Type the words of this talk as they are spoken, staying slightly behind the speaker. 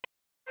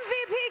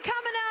MVP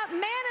coming up,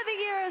 Man of the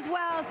Year as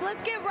well. So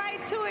let's get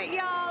right to it,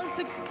 y'all.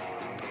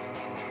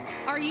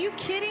 Are you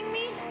kidding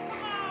me?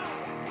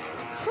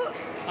 Who?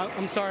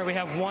 I'm sorry, we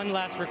have one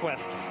last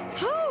request.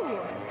 Who?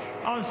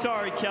 I'm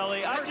sorry,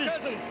 Kelly. I Kirk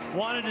just Cousins.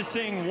 wanted to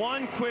sing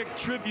one quick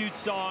tribute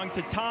song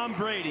to Tom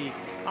Brady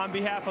on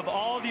behalf of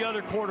all the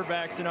other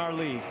quarterbacks in our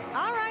league.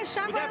 All right,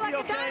 shine Would bright that like be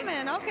a okay?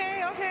 diamond.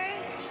 Okay, okay.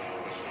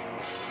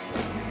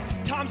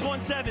 Tom's won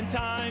 7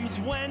 times,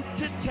 went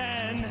to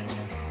 10.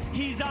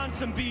 He's on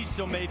some beach,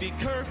 so maybe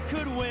Kirk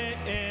could win.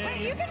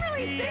 Wait, you can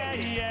really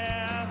sing.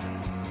 Yeah.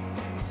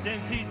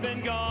 Since he's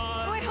been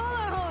gone. Wait,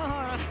 hold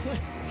on.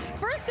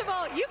 First of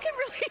all, you can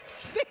really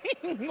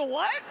sing.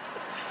 What?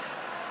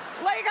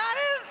 Like,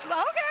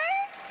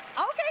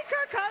 okay,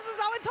 Kirk Cousins,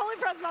 I would totally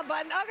press my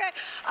button. Okay,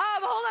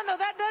 hold on though,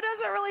 that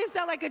doesn't really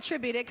sound like a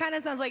tribute. It kind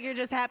of sounds like you're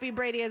just happy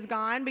Brady is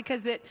gone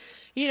because it,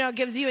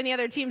 gives you and the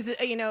other teams,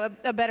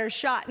 a better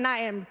shot. And I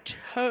am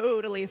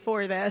totally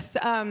for this.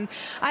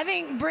 I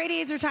think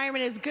Brady's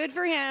retirement is good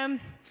for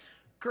him,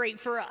 great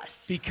for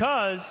us.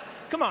 Because,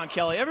 come on,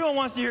 Kelly, everyone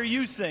wants to hear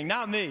you sing,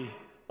 not me.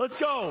 Let's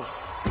go.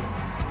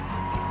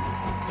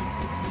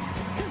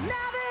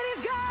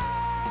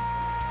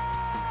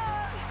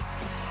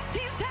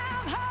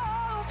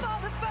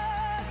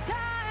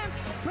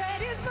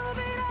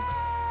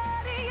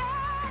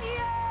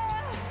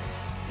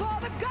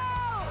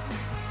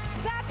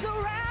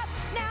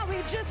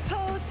 Just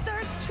post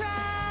thirst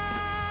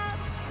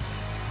traps.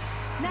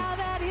 Now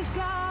that he's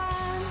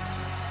gone.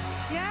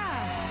 Yeah.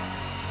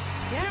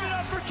 Give it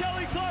up for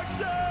Kelly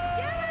Clarkson.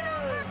 Give it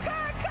up for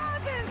Kirk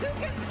Cousins, who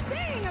can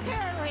sing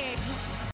apparently.